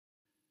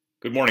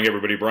Good morning,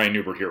 everybody. Brian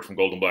Neubert here from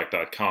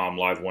goldenblack.com,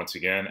 live once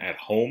again at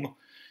home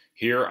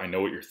here. I know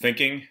what you're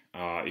thinking.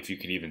 If you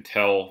can even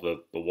tell,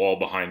 the wall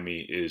behind me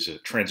is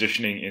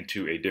transitioning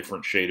into a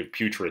different shade of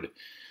putrid.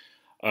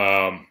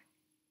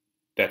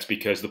 That's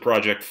because the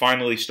project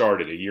finally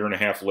started a year and a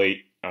half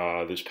late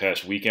this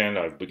past weekend.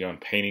 I've begun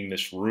painting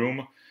this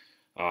room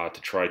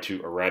to try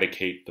to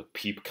eradicate the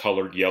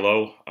peep-colored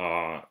yellow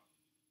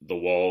the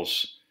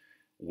walls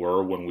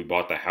were when we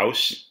bought the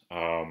house.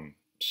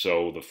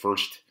 So the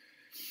first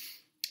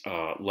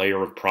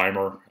layer of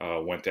primer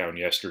went down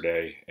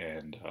yesterday,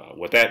 and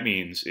what that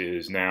means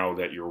is now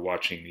that you're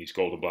watching these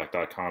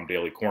goldenblack.com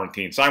Daily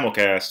Quarantine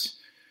Simulcasts,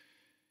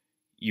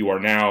 you are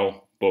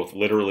now both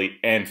literally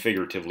and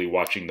figuratively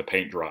watching the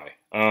paint dry.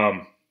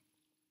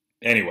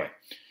 Anyway,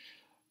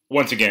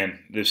 once again,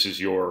 this is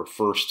your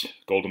first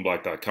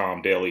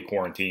goldenblack.com Daily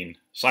Quarantine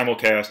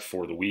Simulcast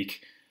for the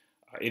week.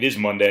 It is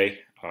Monday,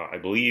 I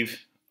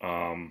believe.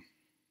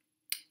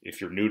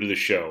 If you're new to the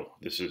show,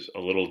 this is a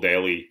little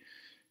daily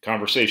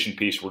conversation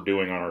piece we're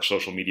doing on our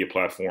social media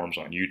platforms,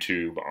 on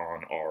YouTube,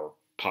 on our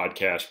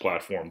podcast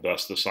platform,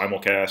 thus the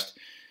simulcast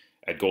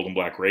at Golden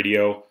Black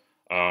Radio.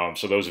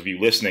 So those of you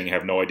listening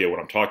have no idea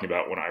what I'm talking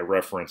about when I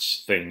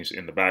reference things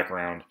in the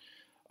background.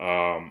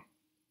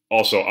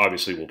 Also,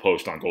 obviously, we'll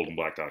post on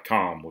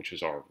goldenblack.com, which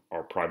is our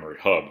primary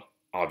hub,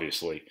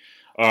 obviously.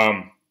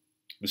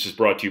 This is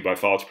brought to you by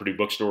Follett's Purdue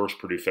Bookstores,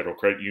 Purdue Federal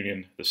Credit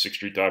Union, the 6th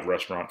Street Dive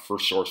Restaurant,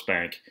 First Source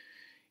Bank,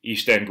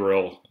 East End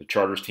Grill, the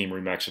Charters Team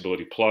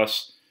Remaxability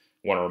Plus.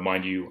 I want to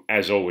remind you,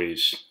 as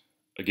always,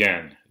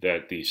 again,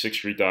 that the 6th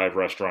Street Dive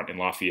Restaurant in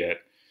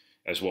Lafayette,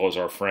 as well as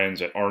our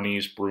friends at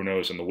Arnie's,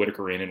 Bruno's, and the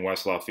Whitaker Inn in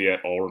West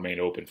Lafayette all remain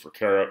open for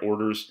carryout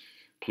orders.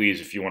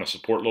 Please, if you want to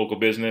support local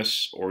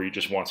business or you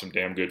just want some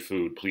damn good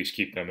food, please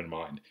keep them in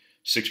mind.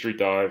 6th Street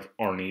Dive,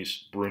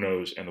 Arnie's,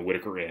 Bruno's, and the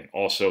Whitaker Inn.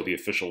 Also, the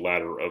official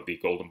ladder of the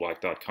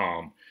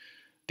goldenblack.com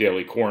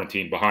Daily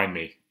Quarantine behind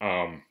me.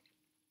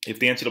 If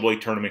the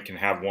NCAA tournament can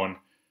have one,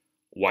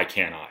 why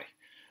can't I?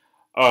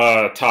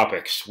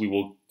 Topics. We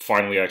will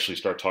finally actually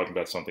start talking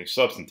about something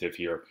substantive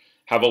here.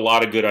 Have a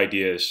lot of good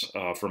ideas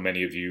for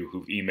many of you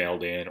who've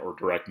emailed in or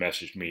direct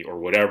messaged me or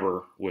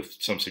whatever with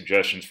some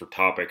suggestions for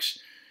topics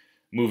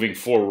moving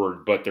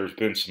forward, but there's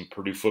been some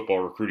Purdue football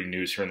recruiting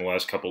news here in the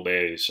last couple of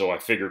days, so I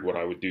figured what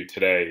I would do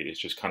today is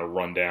just kind of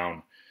run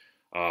down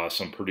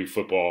some Purdue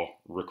football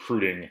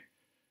recruiting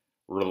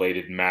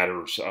related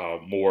matters,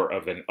 more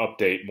of an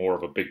update, more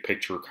of a big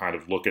picture kind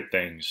of look at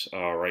things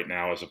right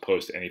now as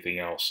opposed to anything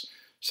else.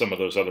 Some of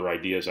those other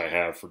ideas I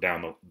have for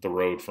down the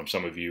road from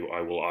some of you, I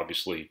will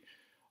obviously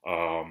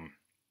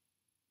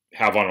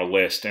have on a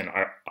list, and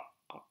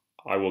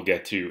I will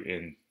get to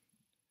in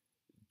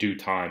due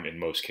time in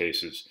most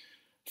cases.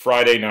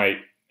 Friday night,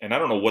 and I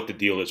don't know what the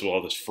deal is with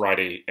all this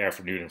Friday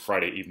afternoon and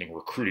Friday evening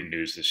recruiting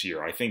news this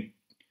year. I think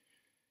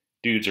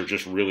dudes are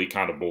just really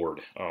kind of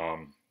bored.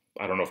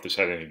 I don't know if this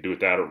had anything to do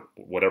with that or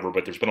whatever,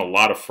 but there's been a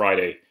lot of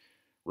Friday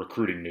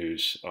recruiting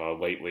news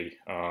lately.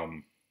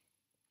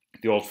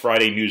 The old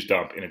Friday news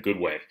dump in a good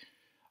way.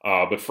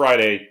 But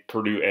Friday,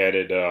 Purdue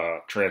added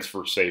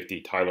transfer safety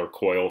Tyler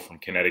Coyle from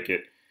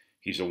Connecticut.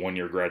 He's a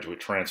one-year graduate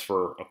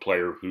transfer, a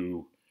player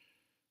who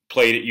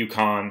played at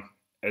UConn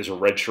as a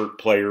redshirt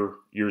player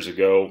years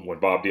ago when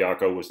Bob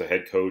Diaco was the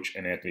head coach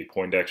and Anthony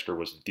Poindexter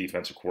was the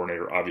defensive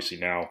coordinator. Obviously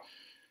now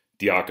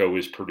Diaco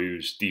is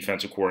Purdue's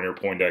defensive coordinator,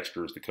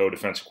 Poindexter is the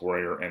co-defensive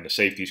coordinator and the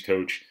safeties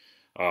coach.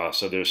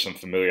 So there's some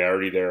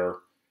familiarity there.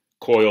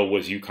 Coyle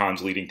was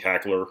UConn's leading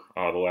tackler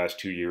the last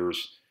 2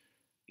 years.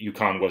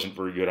 UConn wasn't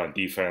very good on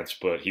defense,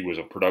 but he was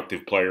a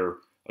productive player,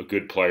 a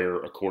good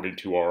player, according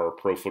to our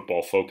Pro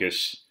Football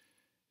Focus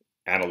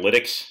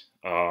analytics.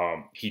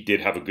 He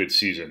did have a good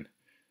season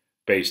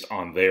based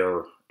on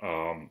their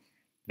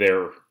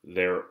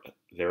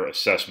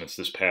assessments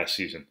this past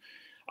season.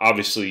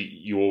 Obviously,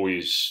 you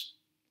always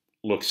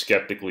look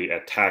skeptically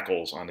at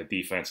tackles on a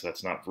defense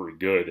that's not very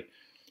good,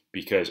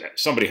 because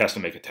somebody has to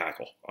make a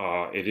tackle.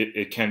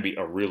 It can be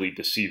a really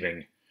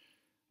deceiving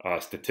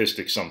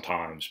statistic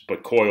sometimes,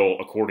 but Coyle,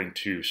 according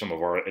to some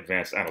of our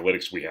advanced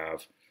analytics we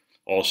have,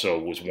 also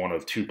was one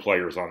of 2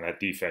 players on that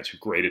defense who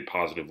graded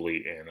positively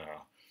in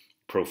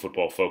Pro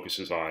Football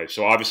Focus's eyes.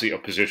 So obviously a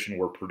position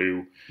where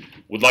Purdue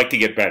would like to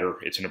get better.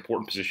 It's an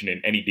important position in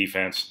any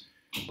defense,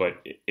 but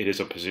it is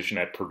a position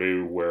at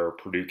Purdue where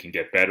Purdue can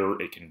get better.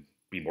 It can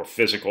be more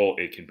physical.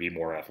 It can be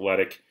more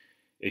athletic.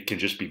 It can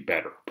just be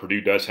better. Purdue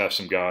does have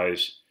some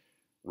guys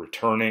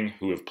returning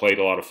who have played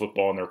a lot of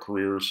football in their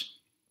careers,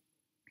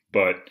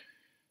 but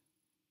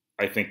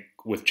I think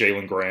with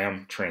Jalen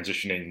Graham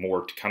transitioning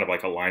more to kind of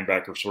like a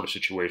linebacker sort of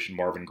situation,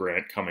 Marvin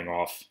Grant coming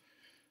off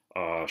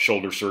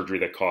shoulder surgery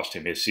that cost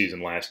him his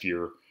season last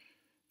year,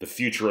 the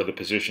future of the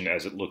position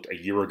as it looked a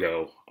year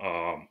ago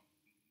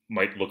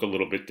might look a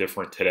little bit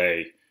different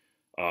today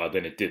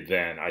than it did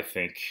then. I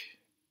think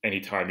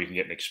anytime you can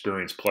get an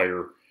experienced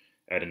player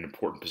at an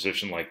important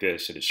position like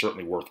this, it is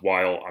certainly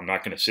worthwhile. I'm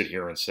not going to sit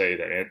here and say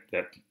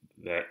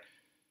that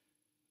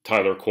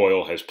Tyler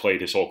Coyle has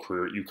played his whole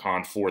career at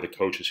UConn for the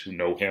coaches who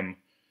know him,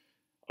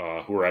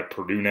 who are at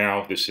Purdue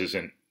now. This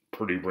isn't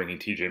Purdue bringing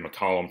T.J.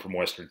 McCollum from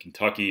Western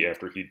Kentucky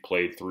after he'd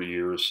played 3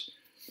 years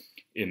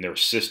in their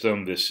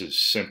system. This is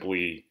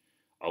simply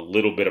a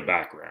little bit of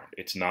background.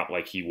 It's not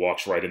like he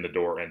walks right in the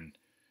door and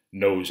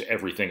knows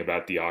everything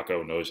about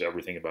Diaco, knows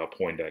everything about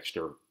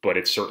Poindexter, but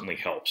it certainly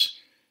helps.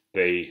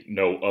 They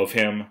know of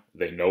him.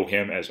 They know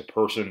him as a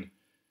person.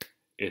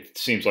 It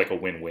seems like a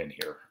win-win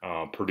here.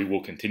 Purdue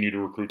will continue to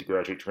recruit the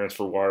graduate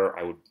transfer wire.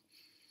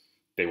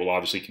 They will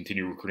obviously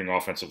continue recruiting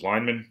offensive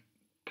linemen.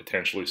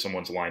 Potentially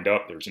someone's lined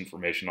up. There's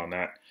information on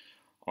that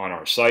on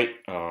our site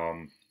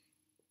from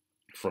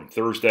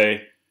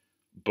Thursday.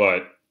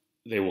 But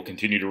they will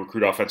continue to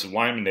recruit offensive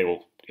linemen. They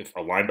will, if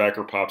a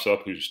linebacker pops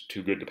up who's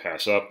too good to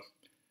pass up,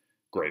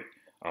 great.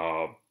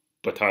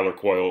 But Tyler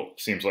Coyle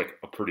seems like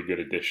a pretty good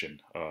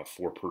addition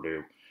for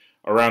Purdue.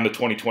 Around the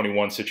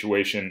 2021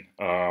 situation,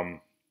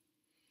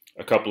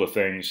 a couple of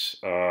things.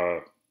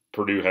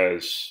 Purdue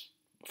has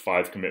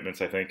 5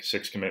 commitments, I think,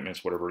 6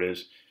 commitments, whatever it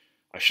is.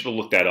 I should have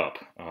looked that up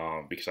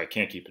because I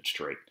can't keep it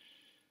straight.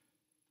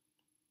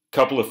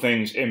 Couple of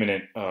things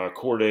imminent.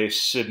 Corday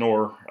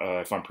Sidnor,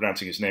 if I'm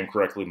pronouncing his name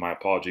correctly, my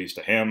apologies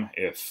to him.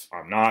 If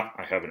I'm not,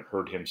 I haven't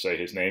heard him say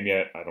his name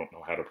yet. I don't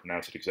know how to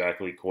pronounce it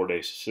exactly. Corday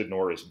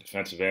Sidnor is a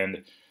defensive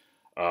end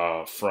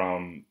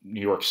from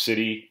New York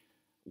City,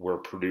 where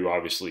Purdue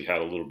obviously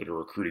had a little bit of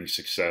recruiting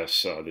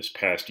success this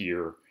past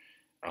year.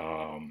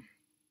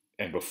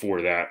 And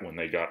before that, when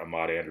they got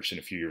Ahmad Anderson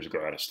a few years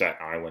ago out of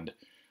Staten Island.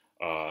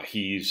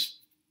 He's,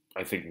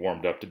 I think,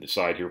 warmed up to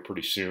decide here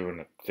pretty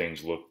soon.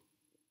 Things look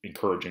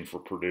encouraging for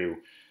Purdue.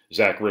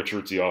 Zach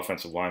Richards, the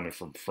offensive lineman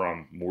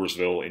from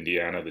Mooresville,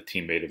 Indiana, the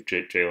teammate of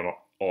Jalen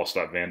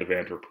Allstott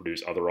Vandevanter,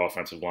 Purdue's other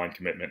offensive line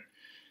commitment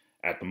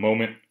at the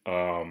moment,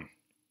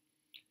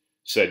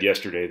 said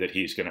yesterday that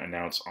he's going to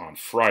announce on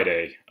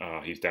Friday.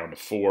 He's down to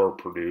 4,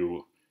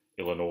 Purdue,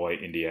 Illinois,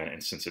 Indiana,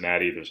 and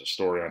Cincinnati. There's a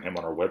story on him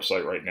on our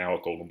website right now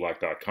at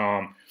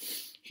goldenblack.com.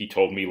 He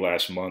told me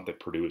last month that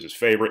Purdue is his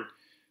favorite,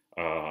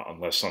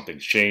 unless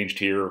something's changed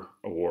here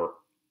or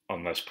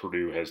unless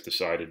Purdue has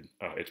decided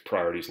its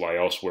priorities lie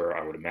elsewhere.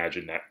 I would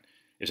imagine that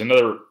is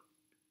another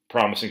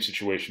promising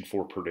situation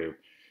for Purdue.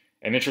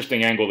 An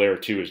interesting angle there,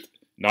 too, is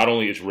not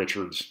only is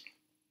Richards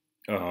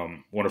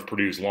one of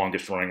Purdue's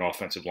longest-running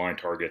offensive line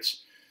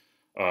targets,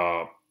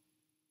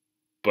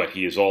 but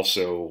he is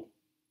also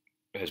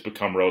has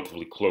become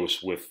relatively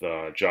close with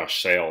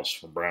Josh Sales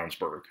from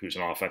Brownsburg, who's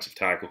an offensive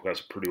tackle who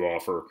has a Purdue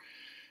offer,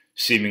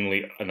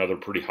 seemingly another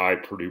pretty high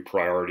Purdue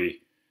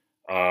priority.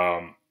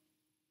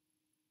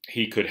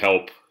 He could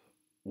help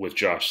with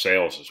Josh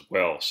Sales as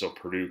well, so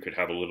Purdue could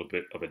have a little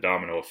bit of a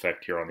domino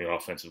effect here on the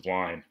offensive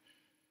line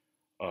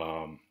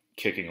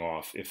kicking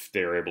off if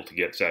they're able to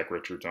get Zach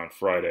Richards on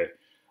Friday.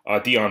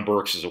 Deion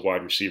Burks is a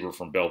wide receiver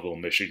from Belleville,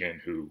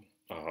 Michigan, who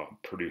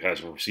Purdue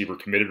has a receiver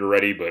committed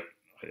already, but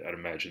I'd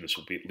imagine this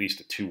will be at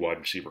least a 2 wide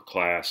receiver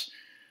class.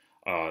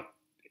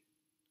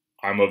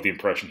 I'm of the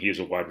impression he is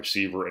a wide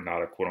receiver and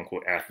not a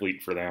quote-unquote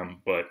athlete for them,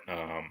 but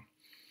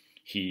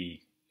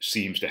he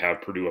seems to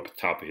have Purdue up at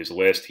the top of his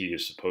list. He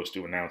is supposed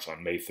to announce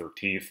on May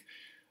 13th,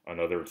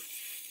 another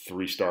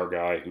 3-star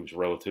guy who's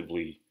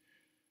relatively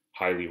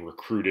highly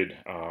recruited.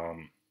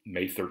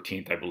 May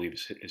 13th, I believe,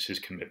 is his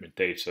commitment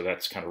date, so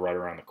that's kind of right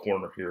around the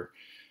corner here.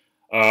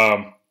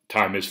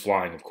 Time is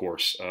flying, of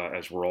course,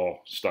 as we're all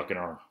stuck in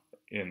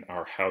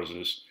our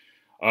houses.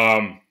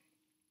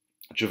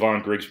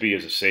 Javon Grigsby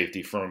is a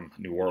safety from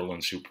New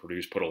Orleans who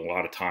Purdue's put a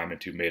lot of time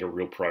into, made a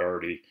real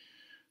priority,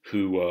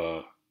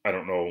 who I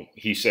don't know,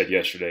 he said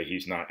yesterday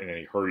he's not in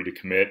any hurry to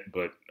commit,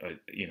 but,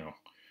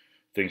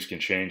 things can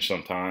change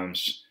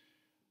sometimes.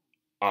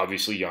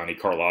 Obviously, Yanni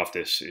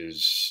Karlaftis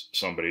is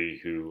somebody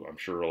who I'm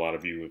sure a lot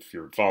of you, if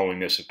you're following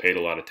this, have paid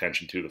a lot of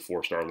attention to, the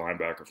 4-star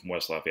linebacker from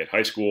West Lafayette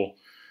High School,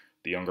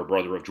 the younger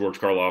brother of George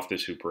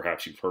Karlaftis, who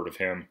perhaps you've heard of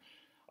him.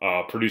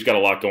 Purdue's got a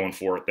lot going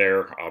for it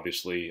there.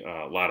 Obviously,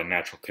 a lot of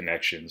natural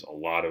connections, a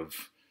lot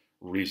of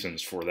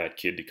reasons for that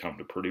kid to come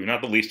to Purdue,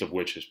 not the least of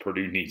which is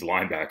Purdue needs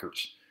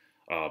linebackers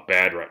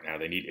bad right now.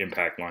 They need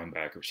impact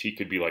linebackers. He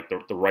could be like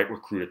the right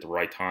recruit at the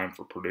right time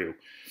for Purdue.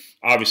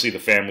 Obviously, the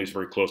family is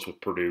very close with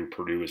Purdue.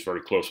 Purdue is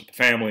very close with the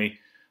family.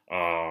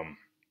 A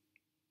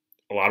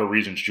lot of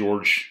reasons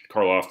George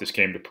Karlaftis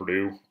came to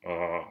Purdue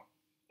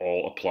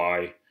all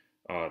apply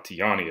to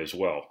Yanni as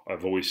well.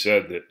 I've always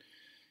said that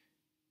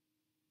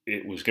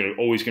it was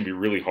always going to be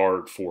really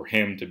hard for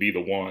him to be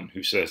the one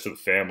who says to the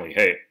family,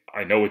 hey,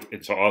 I know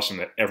it's awesome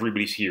that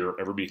everybody's here,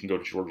 everybody can go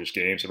to Georgia's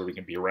games, everybody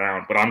can be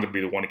around, but I'm going to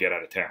be the one to get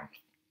out of town.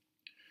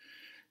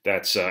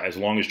 That's as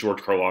long as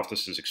George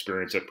Karlaftis'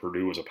 experience at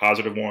Purdue was a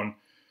positive one,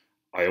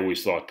 I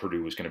always thought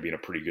Purdue was going to be in a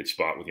pretty good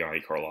spot with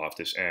Yanni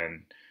Karlaftis.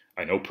 And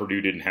I know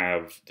Purdue didn't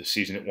have the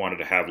season it wanted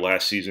to have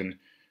last season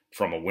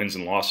from a wins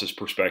and losses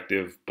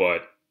perspective,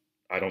 but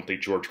I don't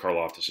think George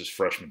Karlaftis'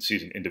 freshman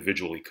season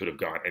individually could have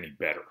gone any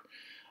better.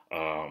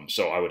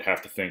 So I would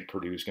have to think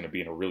Purdue is going to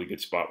be in a really good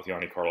spot with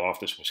Yanni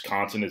Karlaftis.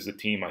 Wisconsin is the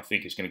team I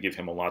think is going to give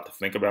him a lot to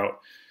think about.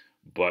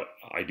 But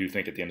I do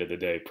think at the end of the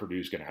day, Purdue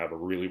is going to have a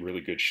really, really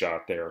good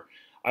shot there.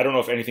 I don't know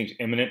if anything's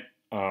imminent.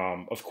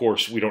 Of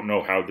course, we don't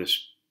know how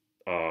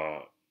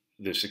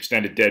this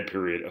extended dead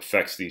period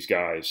affects these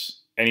guys.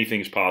 Anything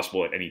is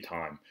possible at any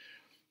time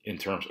in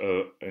terms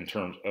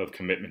of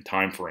commitment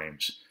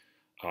timeframes,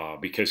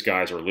 because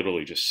guys are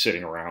literally just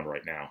sitting around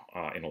right now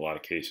in a lot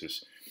of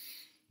cases.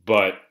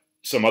 But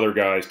some other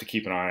guys to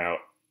keep an eye out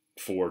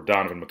for: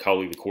 Donovan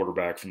McCulley, the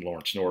quarterback from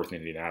Lawrence North in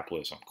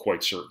Indianapolis. I'm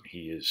quite certain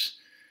he is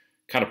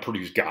kind of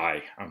Purdue's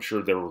guy. I'm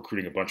sure they're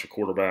recruiting a bunch of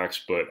quarterbacks,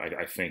 but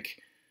I think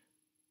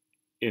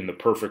in the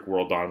perfect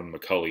world, Donovan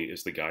McCulley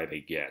is the guy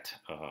they get.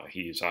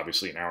 He's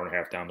obviously an hour and a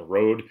half down the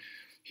road.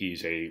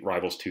 He's a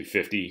Rivals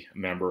 250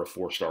 member, a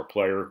 4-star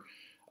player.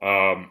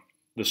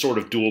 The sort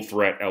of dual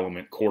threat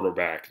element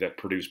quarterback that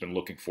Purdue's been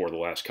looking for the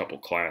last couple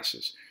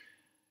classes.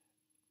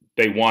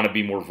 They want to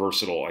be more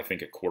versatile, I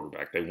think, at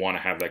quarterback. They want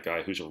to have that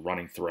guy who's a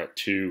running threat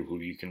too, who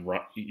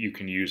you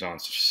can use on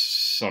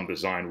some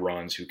design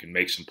runs, who can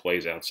make some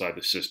plays outside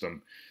the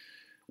system,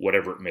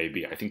 whatever it may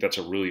be. I think that's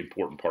a really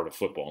important part of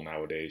football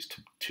nowadays,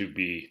 to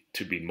be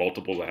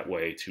multiple that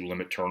way, to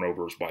limit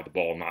turnovers by the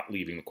ball not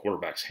leaving the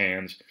quarterback's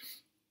hands.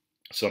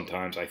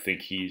 Sometimes I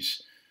think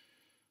he's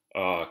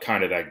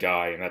kind of that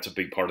guy, and that's a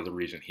big part of the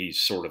reason he's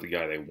sort of the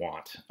guy they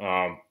want.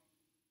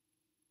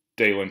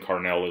 Dalen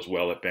Carnell as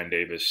well at Ben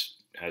Davis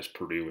has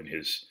Purdue in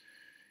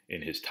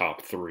his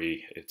top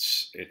 3.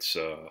 He's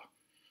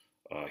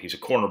a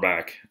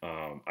cornerback.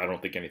 I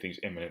don't think anything's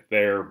imminent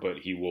there, but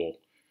he will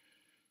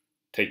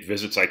take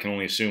visits, I can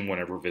only assume,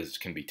 whenever visits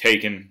can be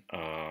taken.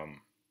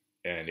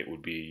 And it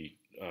would be,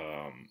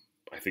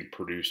 I think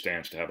Purdue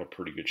stands to have a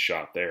pretty good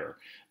shot there.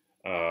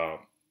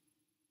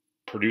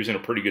 Purdue's in a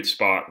pretty good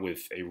spot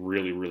with a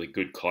really, really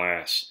good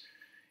class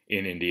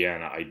in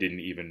Indiana. I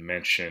didn't even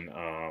mention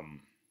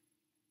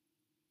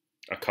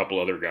a couple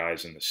other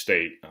guys in the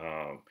state.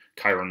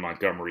 Kyron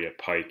Montgomery at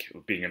Pike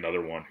being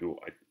another one who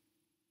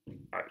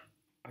I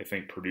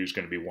think Purdue's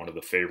going to be one of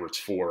the favorites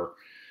for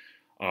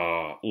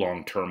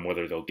long term.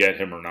 Whether they'll get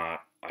him or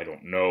not, I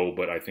don't know,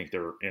 but I think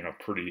they're in a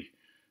pretty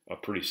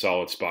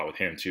solid spot with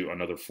him too.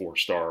 Another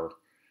 4-star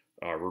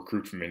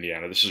recruit from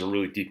Indiana. This is a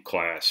really deep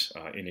class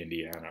in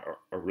Indiana.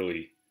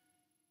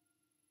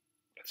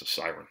 That's a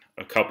siren.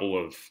 A couple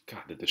of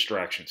the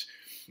distractions.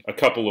 A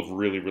couple of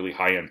really, really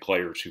high-end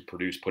players who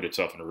Purdue's put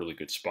itself in a really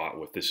good spot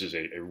with. This is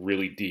a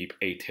really deep,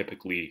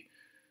 atypically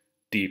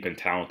deep and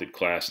talented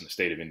class in the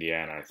state of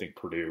Indiana. I think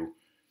Purdue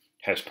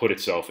has put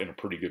itself in a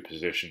pretty good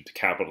position to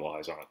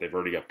capitalize on it. They've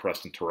already got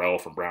Preston Terrell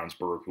from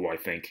Brownsburg, who I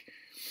think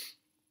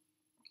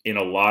in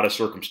a lot of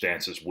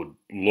circumstances would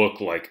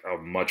look like a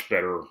much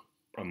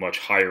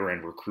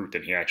higher-end recruit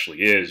than he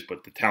actually is,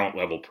 but the talent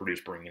level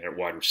Purdue's bringing in at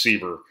wide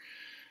receiver,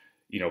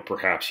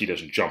 perhaps he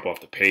doesn't jump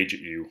off the page at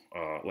you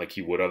like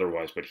he would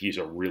otherwise, but he's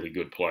a really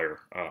good player,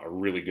 a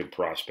really good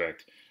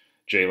prospect.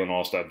 Jalen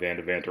Allstott Van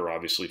Devanter,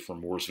 obviously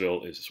from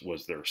Mooresville,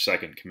 was their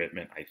second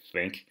commitment, I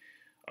think.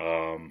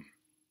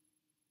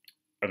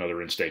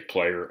 Another in-state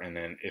player, and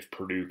then if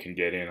Purdue can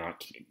get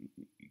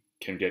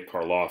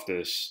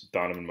Karloftis,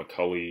 Donovan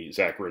McCulley,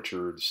 Zach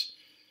Richards,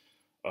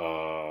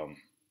 and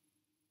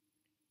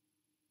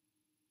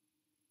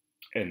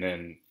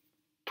then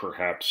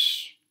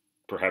perhaps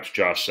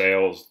Josh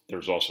Sales.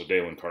 There's also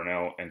Dalen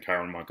Carnell and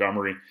Kyron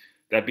Montgomery.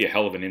 That'd be a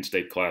hell of an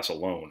in-state class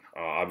alone.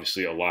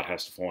 Obviously, a lot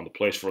has to fall into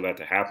place for that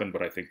to happen,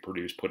 but I think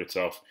Purdue's put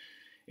itself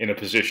in a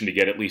position to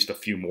get at least a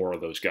few more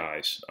of those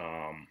guys.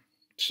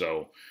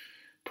 So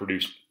Purdue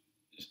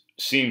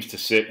seems to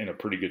sit in a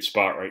pretty good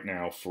spot right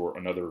now for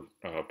another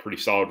pretty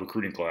solid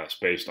recruiting class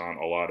based on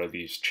a lot of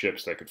these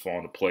chips that could fall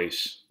into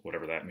place,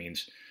 whatever that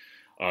means,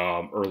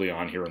 early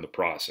on here in the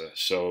process.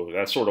 So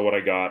that's sort of what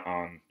I got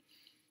on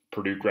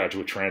Purdue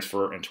graduate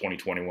transfer and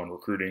 2021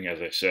 recruiting. As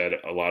I said,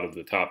 a lot of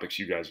the topics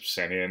you guys have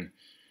sent in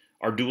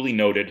are duly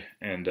noted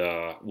and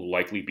will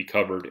likely be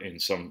covered in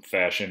some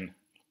fashion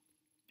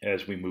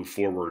as we move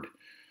forward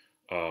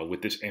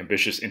with this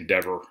ambitious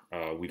endeavor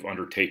we've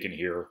undertaken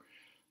here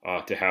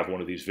to have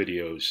one of these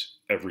videos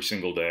every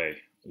single day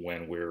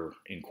when we're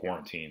in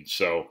quarantine.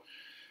 So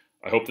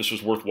I hope this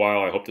was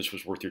worthwhile. I hope this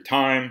was worth your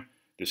time.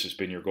 This has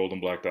been your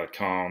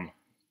goldenblack.com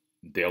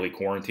Daily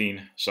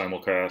Quarantine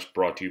Simulcast,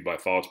 brought to you by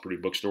Follett's Purdue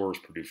Bookstores,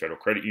 Purdue Federal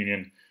Credit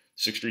Union,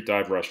 6th Street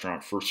Dive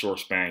Restaurant, First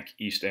Source Bank,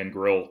 East End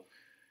Grill,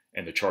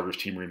 and the Charters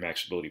Team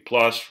Remaxability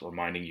Plus,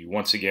 reminding you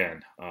once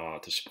again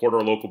to support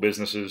our local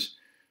businesses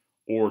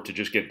or to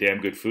just get damn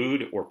good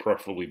food, or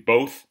preferably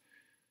both.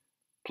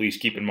 Please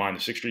keep in mind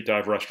the 6th Street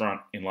Dive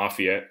Restaurant in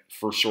Lafayette,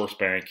 First Source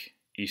Bank,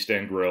 East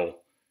End Grill,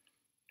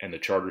 and the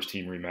Charters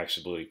Team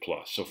Remaxability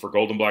Plus. So for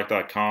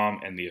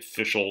goldenblack.com and the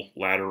official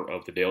ladder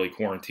of the Daily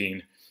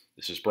Quarantine,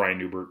 this is Brian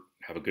Neubert.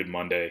 Have a good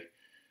Monday.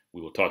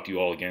 We will talk to you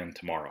all again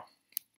tomorrow.